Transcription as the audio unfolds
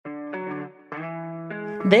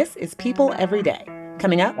This is People Every Day.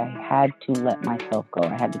 Coming up, I had to let myself go.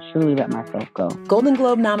 I had to truly let myself go. Golden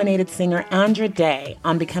Globe-nominated singer Andra Day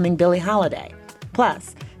on becoming Billie Holiday.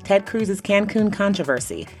 Plus, Ted Cruz's Cancun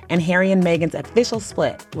controversy and Harry and Meghan's official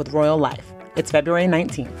split with Royal Life. It's February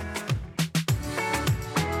 19th.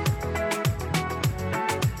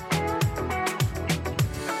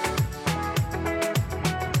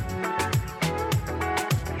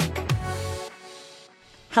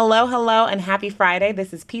 Hello, and happy Friday.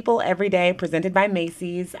 This is People Every Day, presented by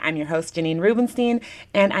Macy's. I'm your host, Janine Rubenstein,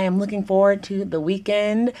 and I am looking forward to the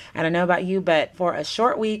weekend. I don't know about you, but for a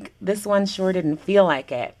short week, this one sure didn't feel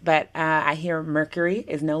like it. But I hear Mercury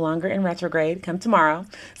is no longer in retrograde come tomorrow,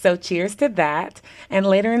 so cheers to that. And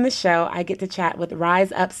later in the show, I get to chat with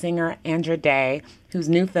Rise Up singer Andra Day, whose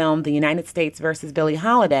new film, The United States versus Billie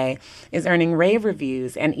Holiday, is earning rave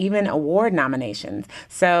reviews and even award nominations.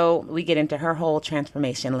 So we get into her whole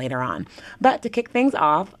transformation later on. But to kick things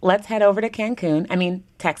off, let's head over to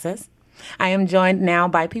Texas. I am joined now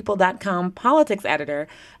by People.com politics editor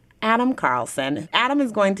Adam Carlson. Adam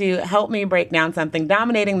is going to help me break down something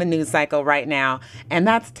dominating the news cycle right now, and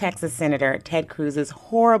that's Texas Senator Ted Cruz's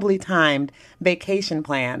horribly timed vacation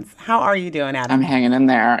plans. How are you doing, Adam? I'm hanging in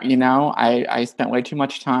there. You know, I spent way too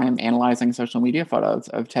much time analyzing social media photos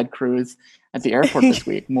of Ted Cruz at the airport this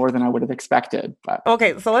week, more than I would have expected. But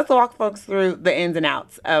okay, so let's walk folks through the ins and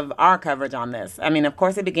outs of our coverage on this. I mean, of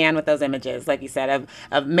course, it began with those images, like you said,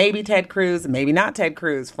 of maybe Ted Cruz, maybe not Ted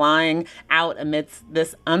Cruz, flying out amidst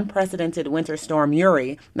this unprecedented winter storm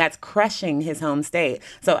Uri that's crushing his home state.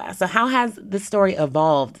 So how has the story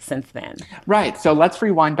evolved since then? Right. So let's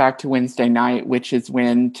rewind back to Wednesday night, which is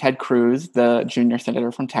when Ted Cruz, the junior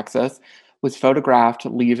senator from Texas, was photographed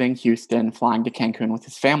leaving Houston, flying to Cancun with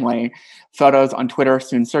his family. Photos on Twitter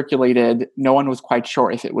soon circulated. No one was quite sure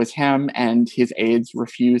if it was him, and his aides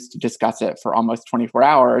refused to discuss it for almost 24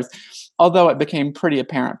 hours, although it became pretty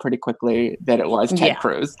apparent pretty quickly that it was Ted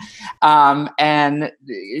Cruz. And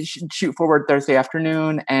shoot forward Thursday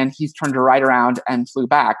afternoon, and he's turned right around and flew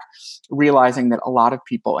back, realizing that a lot of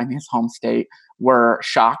people in his home state were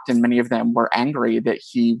shocked, and many of them were angry that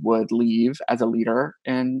he would leave as a leader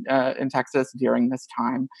in Texas during this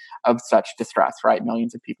time of such distress, right?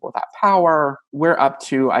 Millions of people without power. We're up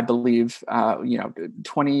to, I believe,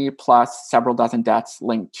 20 plus, several dozen deaths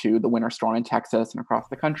linked to the winter storm in Texas and across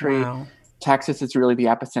the country. Wow. Texas is really the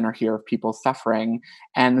epicenter here of people suffering.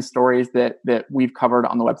 And the stories that we've covered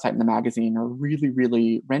on the website and the magazine are really,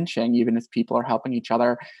 really wrenching, even as people are helping each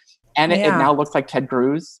other. And it now looks like Ted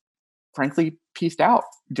Cruz, frankly, pieced out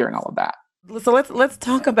during all of that. So let's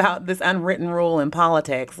talk about this unwritten rule in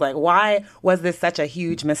politics. Like, why was this such a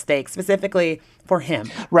huge mistake, specifically for him?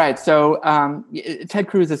 Right. So Ted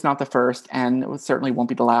Cruz is not the first, and certainly won't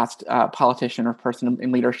be the last politician or person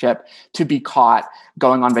in leadership to be caught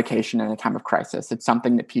going on vacation in a time of crisis. It's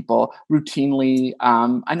something that people routinely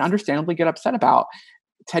and understandably get upset about.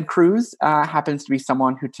 Ted Cruz happens to be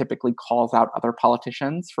someone who typically calls out other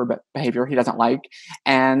politicians for behavior he doesn't like.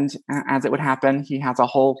 And as it would happen, he has a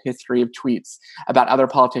whole history of tweets about other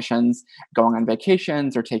politicians going on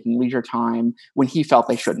vacations or taking leisure time when he felt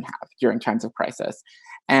they shouldn't have during times of crisis.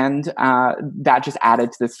 And that just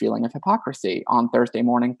added to this feeling of hypocrisy on Thursday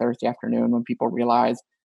morning, Thursday afternoon, when people realized,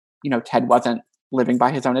 Ted wasn't living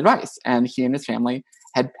by his own advice, and he and his family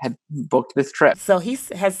had booked this trip. So he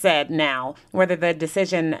has said now, whether the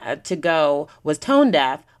decision to go was tone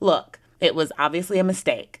deaf, look, it was obviously a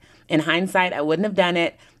mistake. In hindsight, I wouldn't have done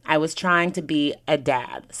it. I was trying to be a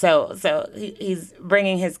dad. So he's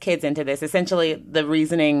bringing his kids into this. Essentially, the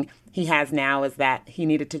reasoning he has now is that he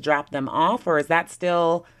needed to drop them off, or is that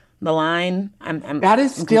still the line? That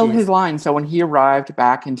is still his line. So when he arrived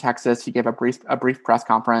back in Texas, he gave a brief press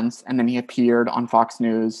conference, and then he appeared on Fox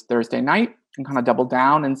News Thursday night and kind of doubled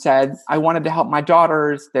down and said, I wanted to help my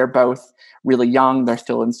daughters. They're both really young. They're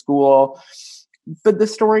still in school. But the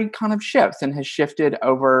story kind of shifts and has shifted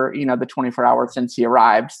over, the 24 hours since he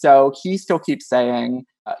arrived. So he still keeps saying,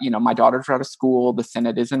 my daughters are out of school. The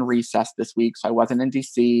Senate is in recess this week. So I wasn't in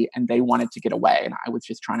DC, and they wanted to get away. And I was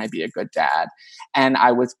just trying to be a good dad. And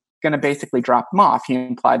I was going to basically drop them off. He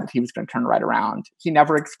implied that he was going to turn right around. He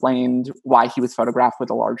never explained why he was photographed with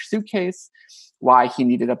a large suitcase, why he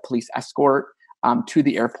needed a police escort to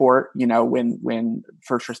the airport, when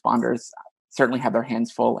first responders certainly have their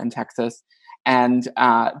hands full in Texas. And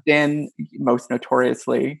then, most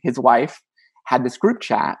notoriously, his wife had this group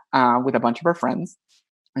chat with a bunch of her friends,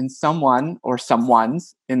 and someone or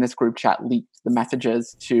someones in this group chat leaked the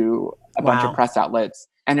messages to a bunch of press outlets.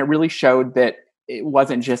 And it really showed that it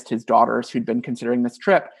wasn't just his daughters who'd been considering this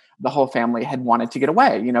trip. The whole family had wanted to get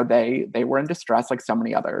away. They were in distress like so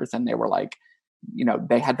many others. And they were like,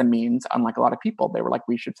 they had the means, unlike a lot of people. They were like,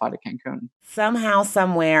 we should fly to Cancun. Somehow,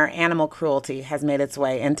 somewhere, animal cruelty has made its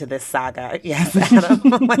way into this saga. Yes, Adam,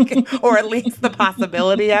 or at least the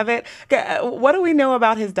possibility of it. What do we know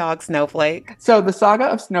about his dog, Snowflake? So the saga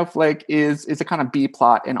of Snowflake is a kind of B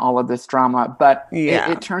plot in all of this drama. But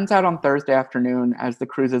it turns out on Thursday afternoon, as the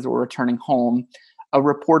Cruzes were returning home, a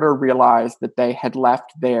reporter realized that they had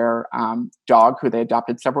left their dog, who they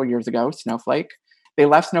adopted several years ago, Snowflake. They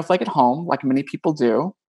left Snowflake at home, like many people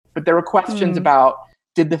do. But there were questions about,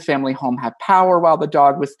 did the family home have power while the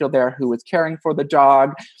dog was still there? Who was caring for the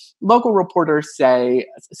dog? Local reporters say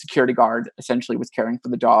a security guard essentially was caring for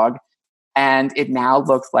the dog. And it now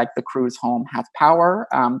looks like the Cruz home has power.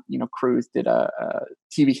 Cruz did a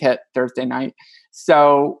TV hit Thursday night.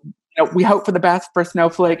 So we hope for the best for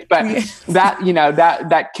Snowflake, but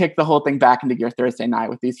that kicked the whole thing back into gear Thursday night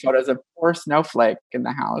with these photos of poor Snowflake in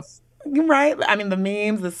the house. Right. I mean, the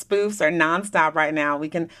memes, the spoofs are nonstop right now. We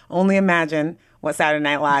can only imagine what Saturday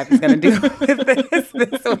Night Live is going to do with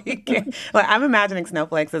this weekend. Like, I'm imagining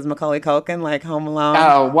Snowflakes as Macaulay Culkin, like Home Alone.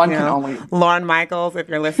 Oh, one can only. Lorne Michaels, if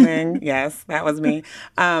you're listening. Yes, that was me.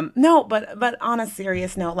 No, but on a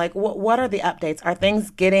serious note, like, what are the updates? Are things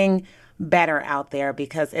getting better out there?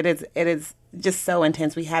 Because it is just so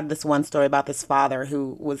intense. We had this one story about this father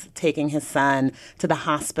who was taking his son to the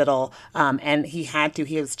hospital, and he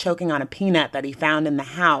was choking on a peanut that he found in the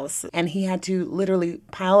house, and he had to literally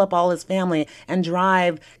pile up all his family and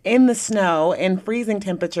drive in the snow in freezing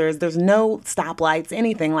temperatures. There's no stoplights,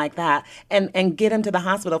 anything like that, and get him to the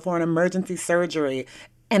hospital for an emergency surgery,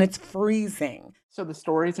 and it's freezing. So the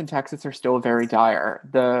stories in Texas are still very dire.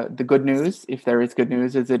 The good news, if there is good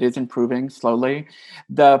news, is it is improving slowly.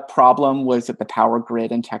 The problem was that the power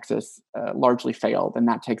grid in Texas largely failed, and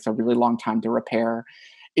that takes a really long time to repair.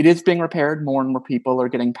 It is being repaired. More and more people are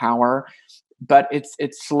getting power, but it's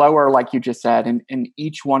slower, like you just said. And in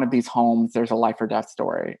each one of these homes, there's a life or death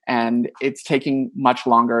story, and it's taking much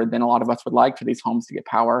longer than a lot of us would like for these homes to get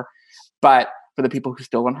power. But for the people who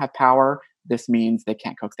still don't have power, this means they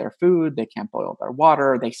can't cook their food, they can't boil their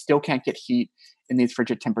water, they still can't get heat in these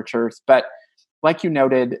frigid temperatures. But like you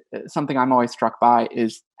noted, something I'm always struck by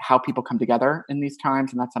is how people come together in these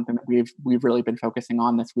times. And that's something that we've really been focusing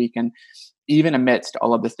on this week. And even amidst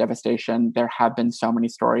all of this devastation, there have been so many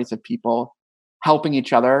stories of people helping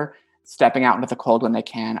each other, stepping out into the cold when they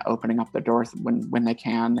can, opening up their doors when they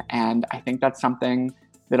can. And I think that's something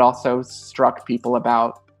that also struck people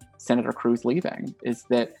about Senator Cruz leaving, is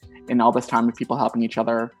that in all this time of people helping each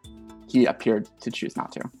other, he appeared to choose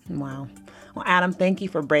not to. Wow. Well, Adam, thank you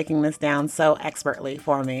for breaking this down so expertly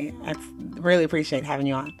for me. I really appreciate having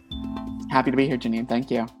you on. Happy to be here, Janine.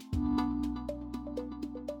 Thank you.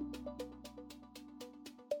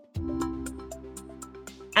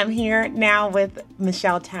 I'm here now with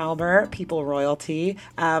Michelle Tauber, People Royalty,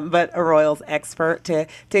 but a Royals expert, to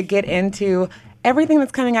get into everything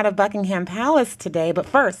that's coming out of Buckingham Palace today. But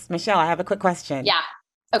first, Michelle, I have a quick question. Yeah.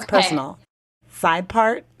 Okay. It's personal. Side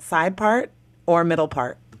part, or middle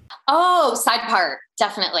part? Oh, side part,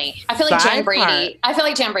 definitely. I feel like Jan Brady. I feel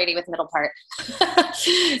like Jan Brady with middle part.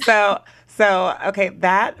 So okay,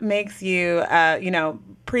 that makes you,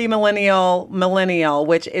 millennial,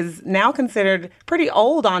 which is now considered pretty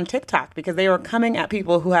old on TikTok, because they were coming at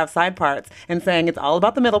people who have side parts and saying it's all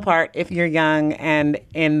about the middle part if you're young and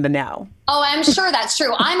in the know. Oh, I'm sure that's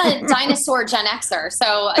true. I'm a dinosaur Gen Xer,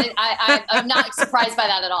 so I'm not surprised by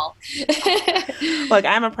that at all. Look,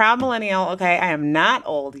 I'm a proud millennial, okay? I am not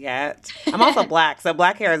old yet. I'm also black, so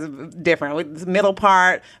black hair is different. With middle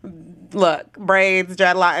part, look, braids,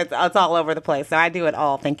 dreadlocks, it's all over the place. So I do it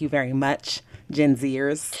all. Thank you very much, Gen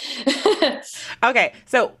Zers. Okay,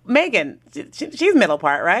 so Meghan, she's middle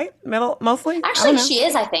part, right? Middle, mostly? Actually, she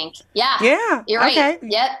is, I think. Yeah. Yeah. You're right. Okay.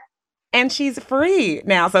 Yep. And she's free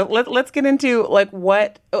now. So let's get into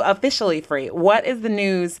what officially free. What is the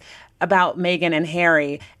news about Meghan and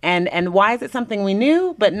Harry, and why is it something we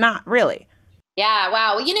knew but not really? Yeah,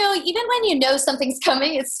 wow. Even when you know something's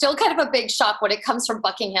coming, it's still kind of a big shock when it comes from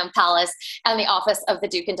Buckingham Palace and the office of the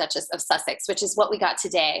Duke and Duchess of Sussex, which is what we got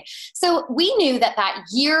today. So we knew that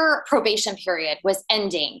year probation period was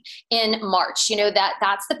ending in March.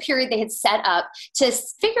 That's the period they had set up to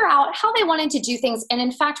figure out how they wanted to do things. And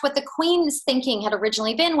in fact, what the Queen's thinking had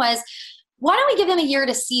originally been was, why don't we give them a year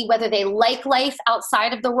to see whether they like life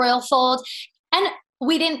outside of the royal fold? And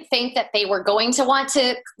we didn't think that they were going to want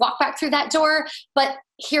to walk back through that door. But,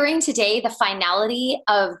 hearing today the finality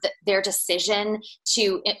of their decision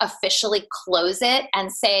to officially close it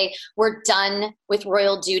and say, we're done with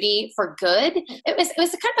royal duty for good, it was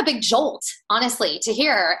kind of a big jolt, honestly, to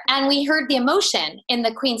hear. And we heard the emotion in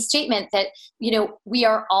the Queen's statement that, we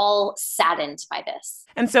are all saddened by this.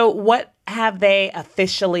 And so what have they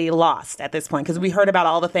officially lost at this point? Because we heard about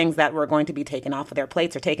all the things that were going to be taken off of their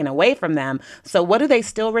plates or taken away from them. So what do they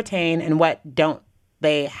still retain and what don't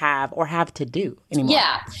they have or have to do anymore?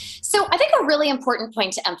 Yeah. So I think a really important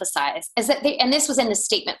point to emphasize is that and this was in the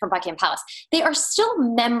statement from Buckingham Palace, they are still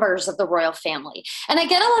members of the royal family. And I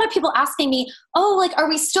get a lot of people asking me, are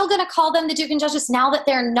we still going to call them the Duke and Duchess now that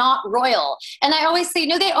they're not royal? And I always say,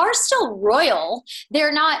 no, they are still royal.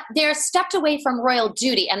 They're stepped away from royal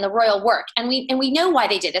duty and the royal work. And we know why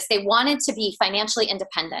they did this. They wanted to be financially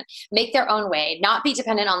independent, make their own way, not be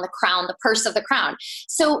dependent on the crown, the purse of the crown.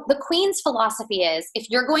 So the Queen's philosophy is, if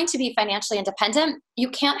you're going to be financially independent, you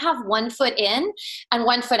can't have one foot in and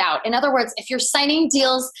one foot out. In other words, if you're signing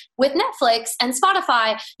deals with Netflix and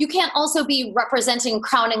Spotify, you can't also be representing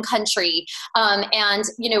Crown and Country and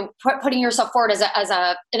putting yourself forward as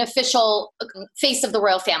an official face of the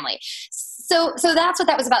royal family. So that's what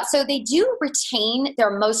that was about. So they do retain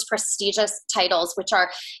their most prestigious titles, which are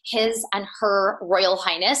His and Her Royal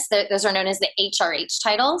Highness. Those are known as the HRH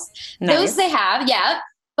titles. Nice. Those they have, yeah,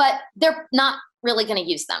 but they're not really going to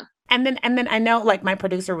use them. And then I know, like, my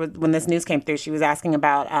producer, when this news came through, she was asking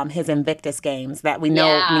about his Invictus Games that we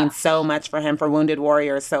know means so much for him, for wounded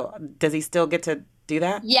warriors. So does he still get to do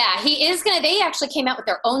that? Yeah, he is going to. They actually came out with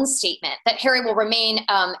their own statement that Harry will remain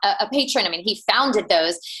a patron. I mean, he founded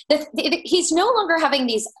those. He's no longer having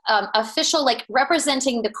these official,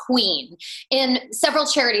 representing the Queen in several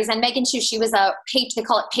charities. And Meghan too, she was they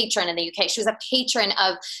call it patron in the UK. She was a patron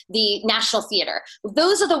of the National Theatre.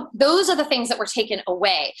 Those are the things that were taken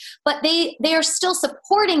away. But they are still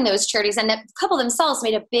supporting those charities. And the couple themselves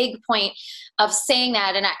made a big point of saying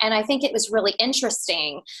that. And I think it was really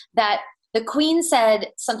interesting that the Queen said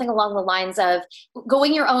something along the lines of,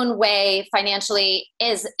 going your own way financially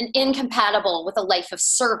is incompatible with a life of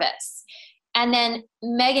service. And then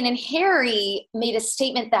Meghan and Harry made a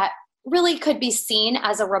statement that really could be seen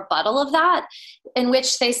as a rebuttal of that, in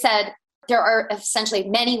which they said, there are essentially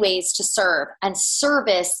many ways to serve, and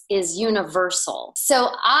service is universal. So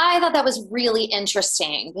I thought that was really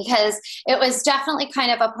interesting, because it was definitely kind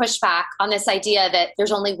of a pushback on this idea that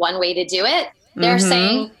there's only one way to do it. They're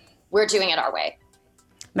saying, we're doing it our way.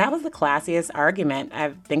 That was the classiest argument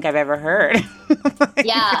I think I've ever heard.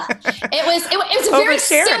 Yeah, it was very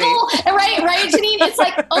civil, right, Janine? It's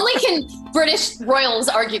like, only can British royals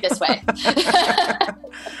argue this way.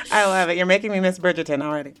 I love it. You're making me miss Bridgerton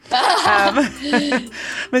already.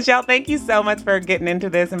 Michelle, thank you so much for getting into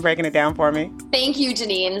this and breaking it down for me. Thank you,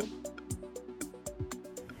 Janine.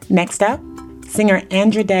 Next up, singer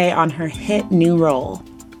Andra Day on her hit new role.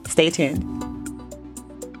 Stay tuned.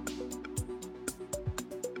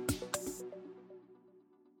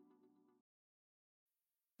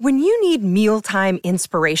 When you need mealtime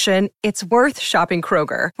inspiration, it's worth shopping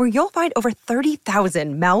Kroger, where you'll find over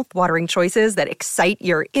 30,000 mouth-watering choices that excite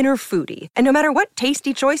your inner foodie. And no matter what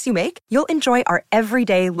tasty choice you make, you'll enjoy our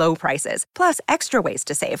everyday low prices, plus extra ways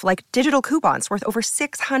to save, like digital coupons worth over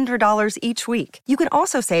 $600 each week. You can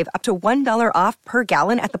also save up to $1 off per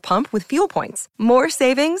gallon at the pump with fuel points. More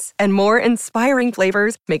savings and more inspiring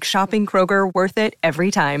flavors make shopping Kroger worth it every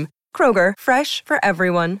time. Kroger, fresh for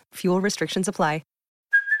everyone. Fuel restrictions apply.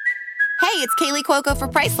 Hey, it's Kaylee Cuoco for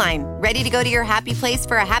Priceline. Ready to go to your happy place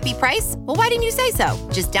for a happy price? Well, why didn't you say so?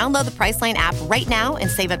 Just download the Priceline app right now and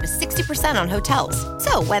save up to 60% on hotels.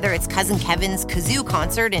 So whether it's Cousin Kevin's Kazoo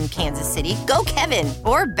Concert in Kansas City, go Kevin,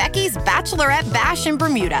 or Becky's Bachelorette Bash in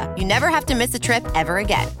Bermuda, you never have to miss a trip ever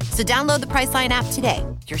again. So download the Priceline app today.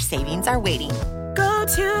 Your savings are waiting. Go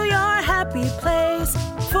to your happy place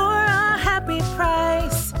for a happy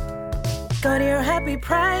price. Go to your happy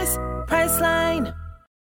price, Priceline.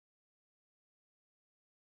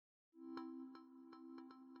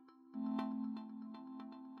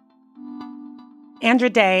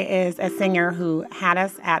 Andra Day is a singer who had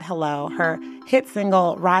us at hello. Her hit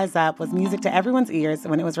single, Rise Up, was music to everyone's ears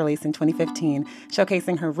when it was released in 2015,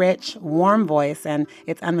 showcasing her rich, warm voice and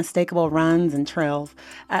its unmistakable runs and trills.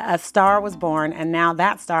 A star was born, and now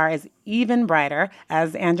that star is even brighter,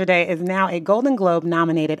 as Andra Day is now a Golden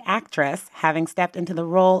Globe-nominated actress, having stepped into the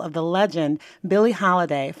role of the legend Billie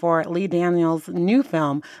Holiday for Lee Daniels' new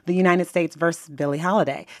film, The United States vs. Billie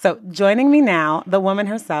Holiday. So joining me now, the woman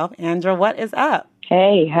herself. Andra, what is up?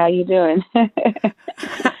 Hey, how you doing?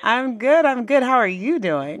 I'm good. How are you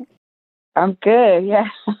doing? I'm good, yeah.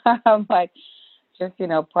 I'm just,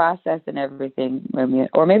 processing everything.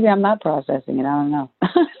 Or maybe I'm not processing it. I don't know.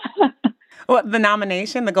 Well, the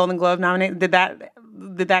nomination, the Golden Globe nomination, did that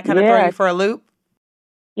kind of throw you for a loop?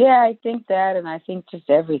 Yeah, I think that, and I think just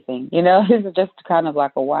everything. It's just kind of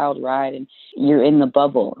like a wild ride, and you're in the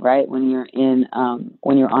bubble, right? When you're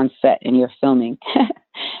on set and you're filming,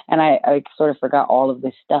 and I sort of forgot all of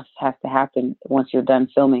this stuff has to happen once you're done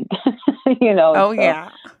filming. Oh, so,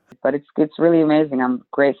 yeah. But it's really amazing. I'm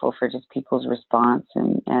grateful for just people's response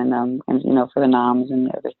and for the noms and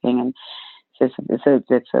everything, and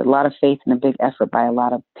it's a lot of faith and a big effort by a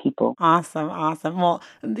lot of people. Awesome. Well,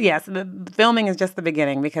 yes, the filming is just the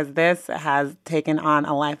beginning because this has taken on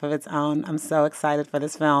a life of its own. I'm so excited for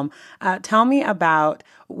this film. Tell me about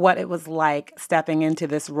what it was like stepping into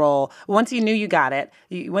this role. Once you knew you got it,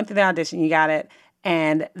 you went through the audition, you got it,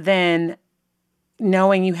 and then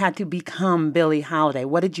knowing you had to become Billie Holiday.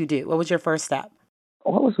 What did you do? What was your first step?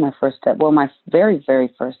 What was my first step? Well, my very,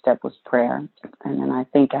 very first step was prayer. And then I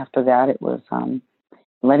think after that, it was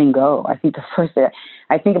letting go. I think the first thing,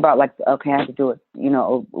 I think about I had to do it,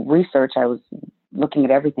 research. I was looking at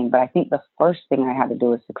everything. But I think the first thing I had to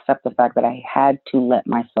do is accept the fact that I had to let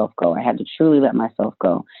myself go. I had to truly let myself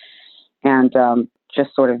go and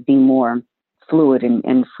just sort of be more fluid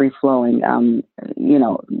and free-flowing,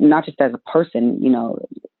 not just as a person,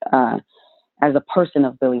 as a person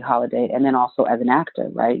of Billie Holiday, and then also as an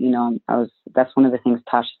actor, right? That's one of the things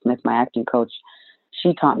Tasha Smith, my acting coach,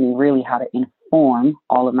 she taught me really how to inform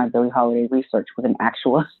all of my Billie Holiday research with an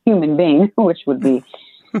actual human being, which would be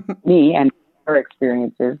me and her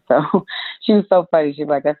experiences. So she was so funny. She's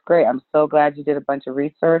like, that's great. I'm so glad you did a bunch of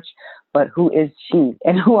research, but who is she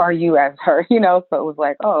and who are you as her? So it was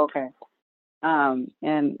like, oh, okay.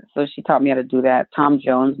 And so she taught me how to do that. Tom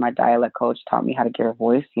Jones, my dialect coach, taught me how to get her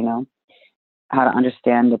voice, how to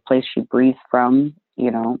understand the place she breathes from. We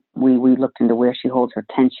looked into where she holds her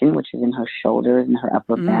tension, which is in her shoulders and her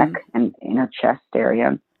upper back and in her chest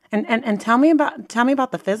area. And tell me about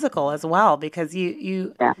the physical as well, because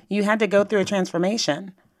you had to go through a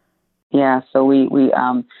transformation. Yeah. So we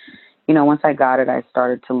once I got it, I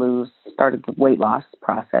started the weight loss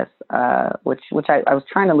process, which I was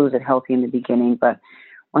trying to lose it healthy in the beginning, but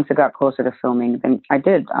once it got closer to filming, then I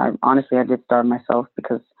did starve myself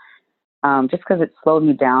because just because it slowed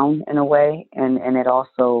me down in a way, and it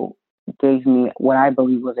also gave me what I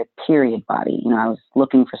believe was a period body. I was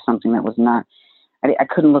looking for something that was not, I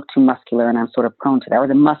couldn't look too muscular, and I'm sort of prone to that. Or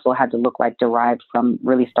the muscle had to look like derived from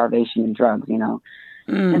really starvation and drugs,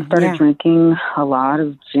 and started drinking a lot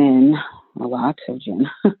of gin,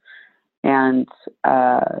 and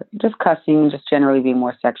just cussing, just generally being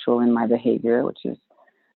more sexual in my behavior, which is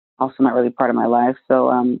also not really part of my life.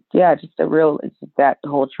 So, it's that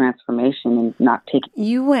whole transformation and not taking.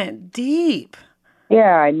 You went deep.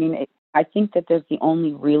 Yeah. I mean, I think that that is the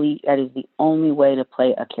only way to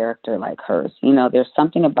play a character like hers. There's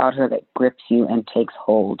something about her that grips you and takes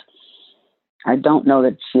hold. I don't know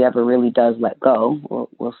that she ever really does let go.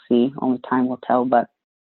 We'll see. Only time will tell. But,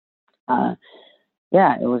 it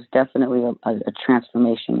was definitely a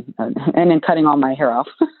transformation. And then cutting all my hair off.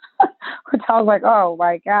 Which I was like, oh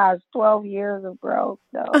my gosh, 12 years of growth.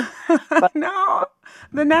 No, but, no,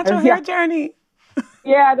 the natural hair journey.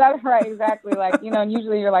 Yeah, that's right, exactly. And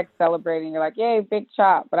usually you're celebrating. You're like, yay, big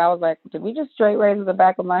chop. But I was like, did we just straight razor the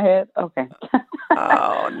back of my head? Okay.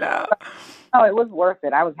 Oh no. Oh, it was worth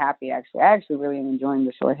it. I was happy actually. I actually really am enjoying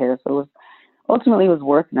the short hair. So ultimately it was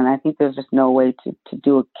worth it. And I think there's just no way to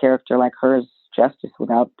do a character like hers justice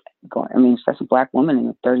without going. I mean, she's a Black woman in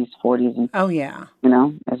her 30s, 40s, and oh yeah,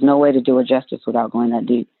 there's no way to do her justice without going that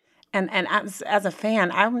deep. And as a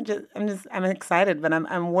fan, I'm excited, but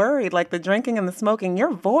I'm worried. Like the drinking and the smoking,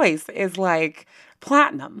 your voice is like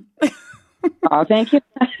platinum. Oh, thank you.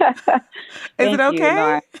 Is it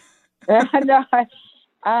okay? We're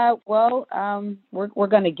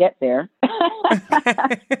going to get there.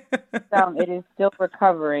 It is still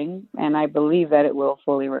recovering, and I believe that it will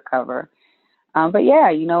fully recover. But yeah,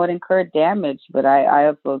 it incurred damage. But I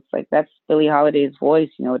also, it's like that's Billie Holiday's voice.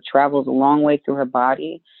 It travels a long way through her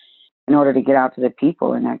body in order to get out to the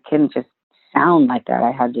people, and I couldn't just sound like that.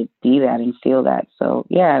 I had to be that and feel that. So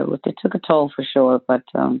yeah, it took a toll for sure. But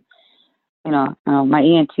my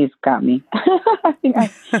ENTs got me. I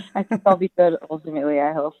think I'll be good ultimately.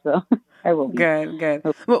 I hope so. I will be. Good.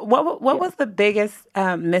 What was the biggest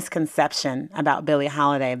misconception about Billie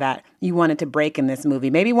Holiday that you wanted to break in this movie?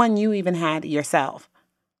 Maybe one you even had yourself.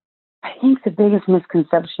 I think the biggest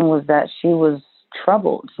misconception was that she was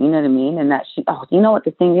troubled. You know what I mean? And that she. Oh, you know what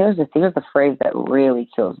the thing is? Here's the phrase that really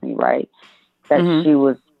kills me. Right? That she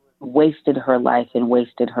wasted her life and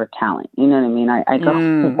wasted her talent. You know what I mean? I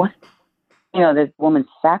go, what? this woman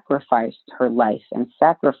sacrificed her life and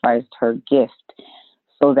sacrificed her gift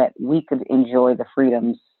so that we could enjoy the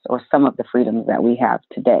freedoms or some of the freedoms that we have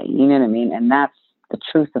today. You know what I mean? And that's the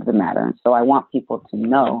truth of the matter. And so I want people to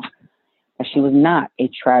know that she was not a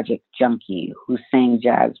tragic junkie who sang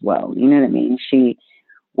jazz well. You know what I mean? She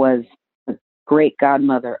was a great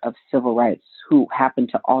godmother of civil rights who happened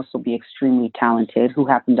to also be extremely talented, who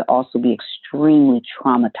happened to also be extremely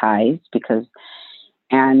traumatized because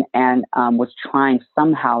and was trying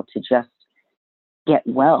somehow to just get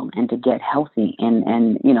well and to get healthy.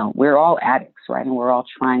 And we're all addicts, right? And we're all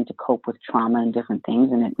trying to cope with trauma and different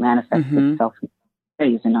things, and it manifests itself in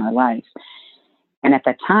ways in our lives. And at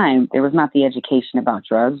that time, there was not the education about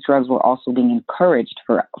drugs. Drugs were also being encouraged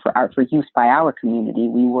for use by our community.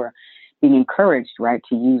 We were being encouraged, right,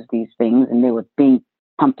 to use these things, and they were being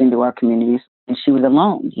pumped into our communities. And she was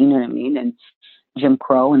alone, you know what I mean? And Jim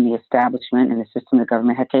Crow and the establishment and the system of the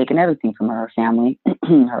government had taken everything from her family,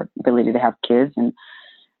 her ability to have kids, and,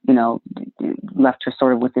 left her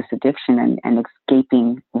sort of with this addiction and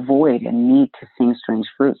escaping void and need to sing Strange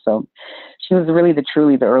Fruit. So she was really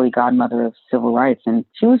truly the early godmother of civil rights. And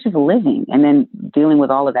she was just living and then dealing with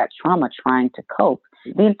all of that trauma, trying to cope.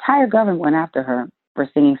 The entire government went after her for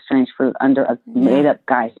singing Strange Fruit under a made-up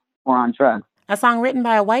guy who were on drugs. A song written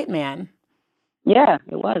by a white man. Yeah,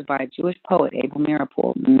 it was by a Jewish poet, Abel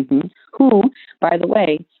Meeropol, who, by the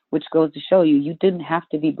way, which goes to show you didn't have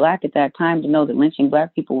to be black at that time to know that lynching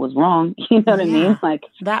black people was wrong. You know what I mean? Like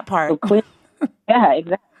that part. So yeah,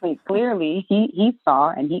 exactly. Clearly, he saw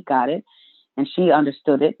and he got it, and she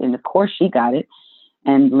understood it, and of course she got it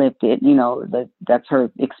and lived it. That's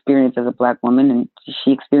her experience as a black woman, and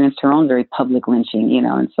she experienced her own very public lynching.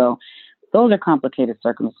 And so those are complicated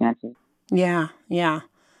circumstances. Yeah.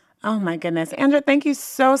 Oh, my goodness. Andra, thank you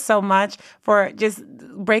so, so much for just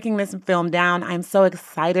breaking this film down. I'm so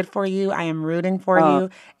excited for you. I am rooting for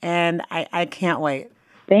you, and I can't wait.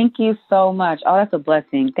 Thank you so much. Oh, that's a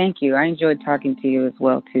blessing. Thank you. I enjoyed talking to you as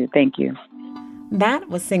well, too. Thank you. That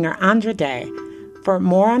was singer Andra Day. For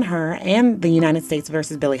more on her and the United States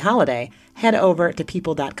versus Billie Holiday, head over to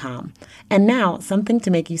people.com. And now, something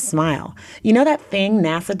to make you smile. You know that thing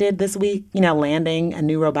NASA did this week? Landing a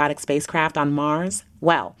new robotic spacecraft on Mars?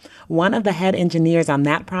 Well, one of the head engineers on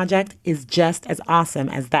that project is just as awesome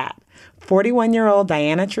as that. 41-year-old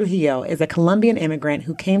Diana Trujillo is a Colombian immigrant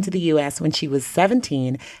who came to the U.S. when she was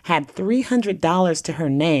 17, had $300 to her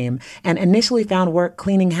name, and initially found work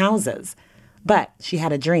cleaning houses. But she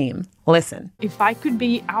had a dream. Listen. If I could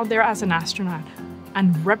be out there as an astronaut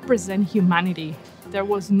and represent humanity, there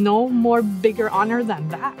was no more bigger honor than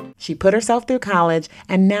that. She put herself through college,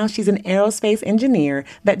 and now she's an aerospace engineer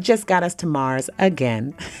that just got us to Mars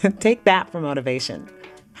again. Take that for motivation.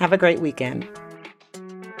 Have a great weekend.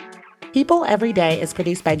 People Every Day is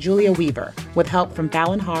produced by Julia Weaver, with help from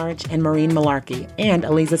Fallon Harge and Maureen Malarkey and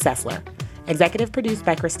Eliza Sessler. Executive produced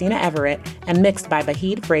by Christina Everett and mixed by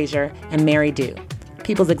Vahid Frazier and Mary Dew.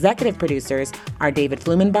 People's executive producers are David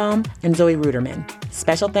Flumenbaum and Zoe Ruderman.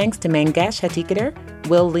 Special thanks to Mangesh Hattikudur,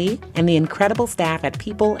 Will Lee, and the incredible staff at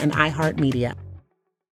People and iHeartMedia.